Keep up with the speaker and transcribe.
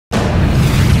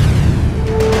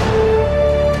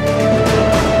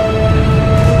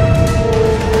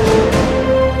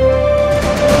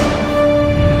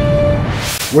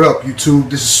What up YouTube,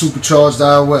 this is Supercharged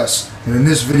iOS, and in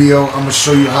this video I'm going to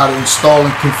show you how to install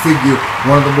and configure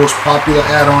one of the most popular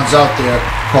add-ons out there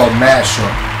called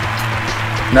Mashup.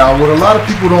 Now what a lot of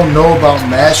people don't know about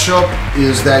Mashup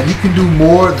is that you can do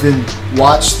more than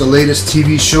watch the latest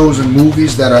TV shows and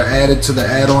movies that are added to the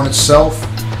add-on itself.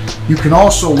 You can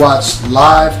also watch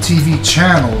live TV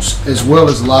channels as well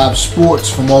as live sports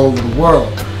from all over the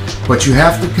world. But you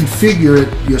have to configure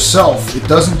it yourself. It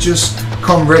doesn't just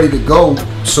come ready to go,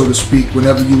 so to speak,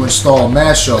 whenever you install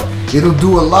Mashup. It'll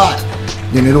do a lot,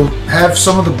 and it'll have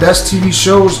some of the best TV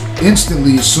shows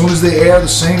instantly as soon as they air the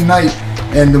same night,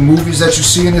 and the movies that you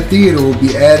see in the theater will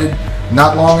be added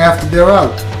not long after they're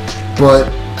out. But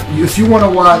if you want to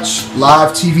watch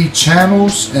live TV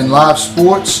channels and live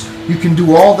sports, you can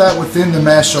do all that within the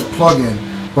Mashup plugin.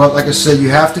 But like I said, you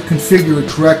have to configure it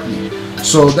correctly.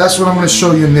 So that's what I'm going to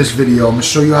show you in this video. I'm going to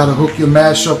show you how to hook your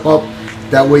Mashup up.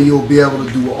 That way you'll be able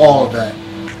to do all of that.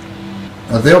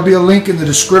 Now there'll be a link in the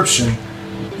description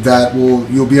that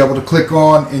you'll be able to click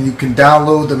on, and you can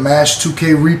download the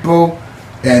Mash2K repo,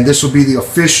 and this will be the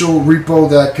official repo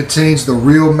that contains the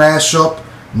real Mashup,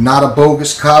 not a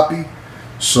bogus copy.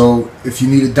 So if you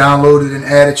need to download it and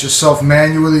add it yourself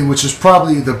manually, which is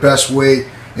probably the best way,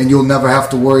 and you'll never have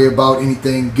to worry about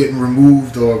anything getting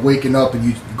removed or waking up and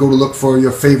you go to look for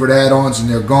your favorite add-ons and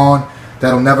they're gone.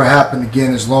 That'll never happen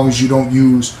again as long as you don't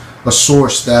use a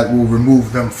source that will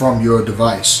remove them from your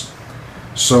device.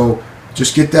 So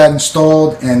just get that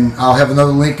installed, and I'll have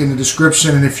another link in the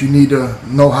description, and if you need to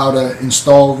know how to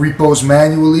install repos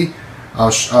manually,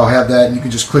 I'll have that, and you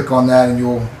can just click on that and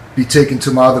you'll be taken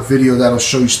to my other video that'll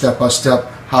show you step by step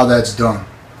how that's done.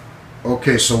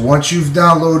 Okay, so once you've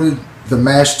downloaded the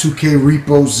Mash2K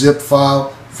repo zip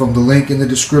file from the link in the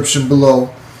description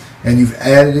below, and you've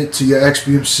added it to your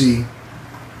XBMC,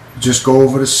 just go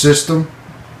over to System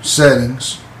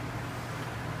Settings,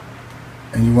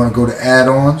 and you want to go to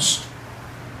Add-ons.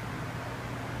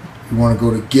 You want to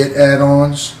go to Get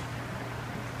Add-ons,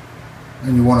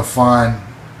 and you want to find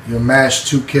your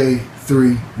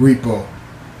Mash2K3 repo.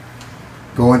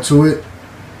 Go into it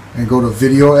and go to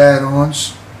Video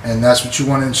Add-ons, and that's what you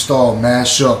want to install,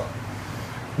 Mashup.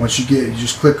 Once you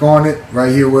just click on it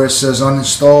right here where it says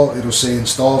uninstall. It'll say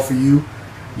install for you.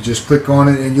 You just click on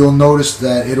it, and you'll notice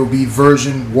that it'll be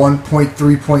version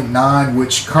 1.3.9,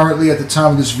 which currently at the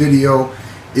time of this video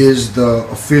is the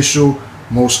official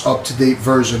most up-to-date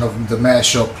version of the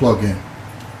Mashup plugin.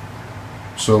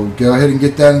 So go ahead and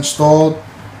get that installed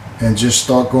and just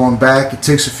start going back. It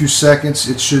takes a few seconds.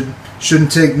 It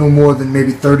shouldn't take no more than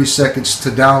maybe 30 seconds to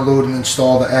download and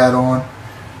install the add-on,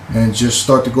 and just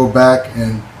start to go back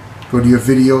and go to your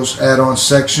videos add-on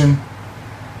section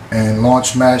and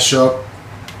launch Mashup.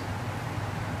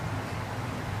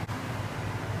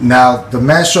 Now the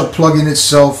Mashup plugin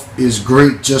itself is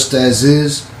great just as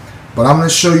is, but I'm going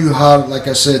to show you how, like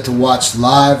I said, to watch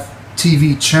live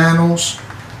TV channels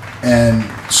and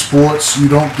sports. You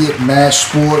don't get Mash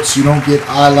Sports, you don't get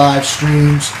iLive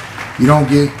streams, you don't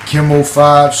get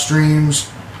Kim05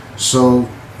 streams. So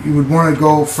you would want to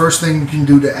go, first thing you can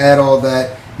do to add all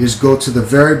that is go to the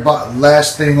very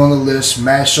last thing on the list,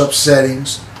 Mashup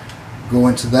Settings. Go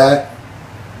into that,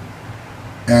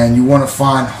 and you want to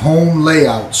find Home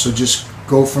Layout. So just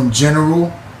go from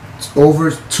General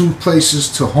over 2 places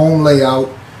to Home Layout,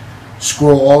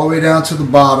 scroll all the way down to the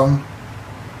bottom,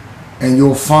 and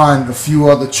you'll find a few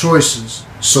other choices.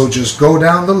 So just go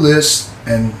down the list,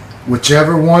 and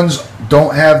whichever ones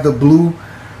don't have the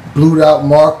blued out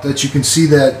mark that you can see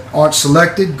that aren't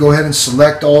selected, go ahead and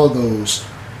select all of those.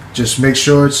 Just make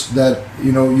sure it's that,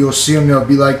 you know, you'll see them, they'll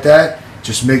be like that.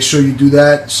 Just make sure you do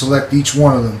that, select each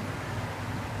one of them,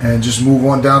 and just move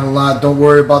on down the line. Don't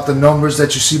worry about the numbers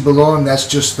that you see below them. That's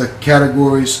just the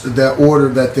categories, the order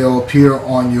that they'll appear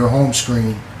on your home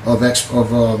screen of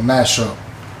Mashup.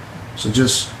 So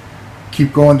just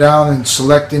keep going down and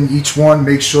selecting each one.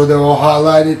 Make sure they're all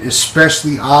highlighted,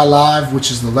 especially iLive,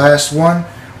 which is the last one,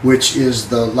 which is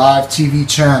the live TV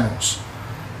channels.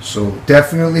 So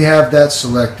definitely have that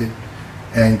selected,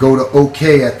 and go to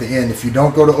OK at the end. If you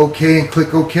don't go to OK and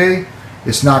click OK,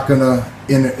 it's not gonna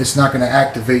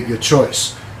activate your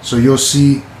choice. So you'll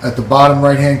see at the bottom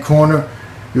right hand corner,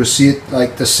 you'll see it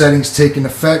like the settings taking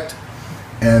effect,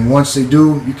 and once they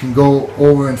do, you can go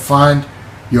over and find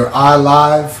your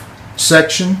iLive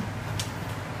section,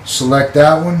 select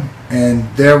that one, and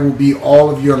there will be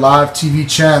all of your live TV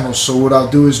channels. So what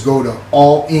I'll do is go to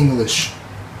All English,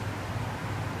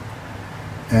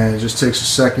 and it just takes a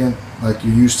second, like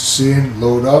you're used to seeing,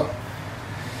 load up,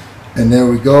 and there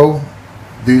we go.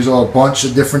 These are a bunch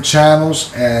of different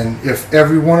channels, and if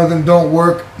every one of them don't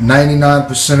work,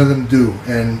 99% of them do.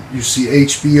 And you see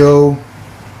HBO,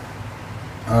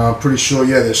 pretty sure,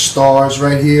 yeah, there's Starz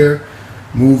right here,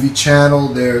 movie channel.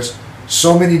 There's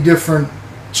so many different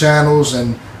channels,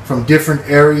 and from different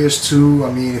areas too.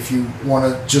 I mean, if you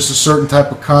want just a certain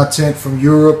type of content from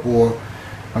Europe, or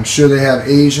I'm sure they have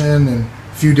Asian and a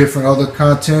few different other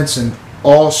contents, and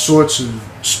all sorts of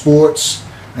sports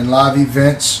and live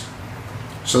events.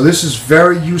 So this is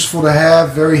very useful to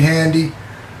have, very handy.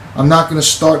 I'm not going to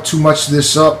start too much of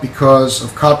this up because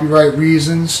of copyright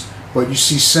reasons, but you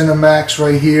see Cinemax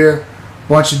right here,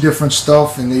 bunch of different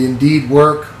stuff, and they indeed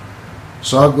work.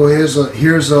 So I'll go,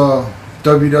 here's a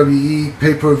WWE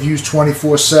pay-per-views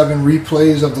 24/7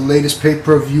 replays of the latest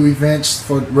pay-per-view events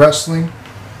for wrestling.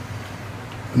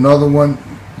 Another one,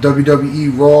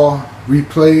 WWE Raw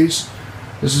Replays.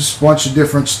 This is a bunch of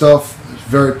different stuff. It's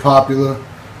very popular.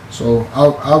 So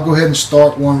I'll go ahead and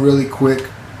start one really quick,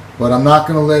 but I'm not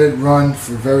going to let it run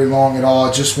for very long at all.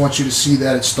 I just want you to see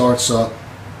that it starts up.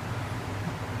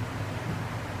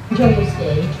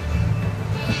 Okay,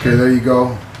 there you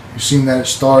go. You've seen that it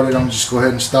started. I'm just go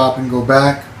ahead and stop and go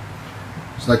back.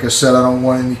 Like I said, I don't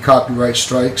want any copyright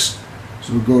strikes.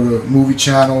 So we'll go to movie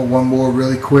channel, one more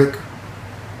really quick.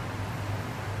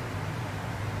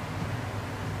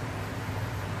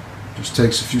 Just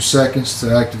takes a few seconds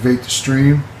to activate the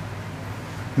stream.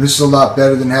 And this is a lot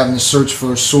better than having to search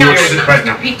for a source.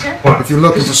 If you're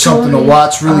looking for something to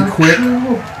watch really quick,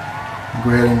 I'll go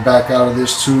ahead and back out of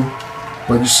this too.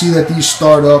 But you see that these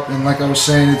start up, and like I was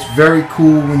saying, it's very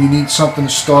cool when you need something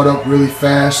to start up really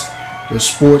fast. There's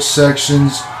sports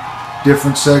sections,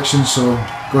 different sections, so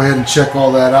go ahead and check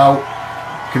all that out.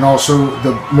 You can also,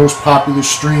 the most popular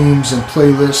streams and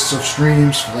playlists of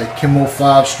streams, like Kimmo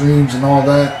 5 streams and all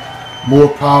that, more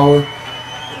power.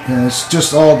 And it's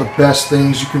just all the best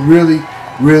things. You can really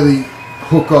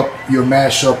hook up your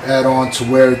Mashup add-on to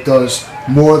where it does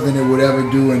more than it would ever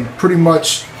do, and pretty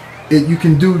much you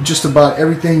can do just about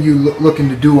everything you're looking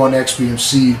to do on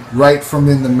XBMC right from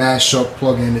in the Mashup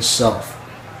plugin itself.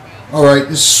 Alright,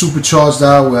 this is Supercharged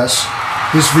iOS.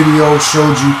 This video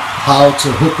showed you how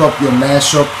to hook up your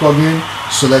Mashup plugin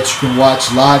so that you can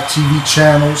watch live TV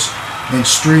channels and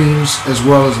streams as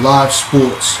well as live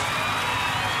sports.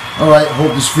 Alright,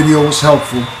 hope this video was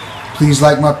helpful. Please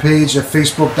like my page at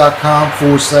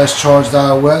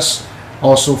facebook.com/chargedios.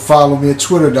 Also follow me at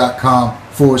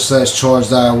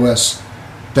twitter.com/chargedios.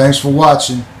 Thanks for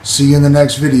watching. See you in the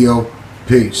next video.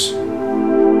 Peace.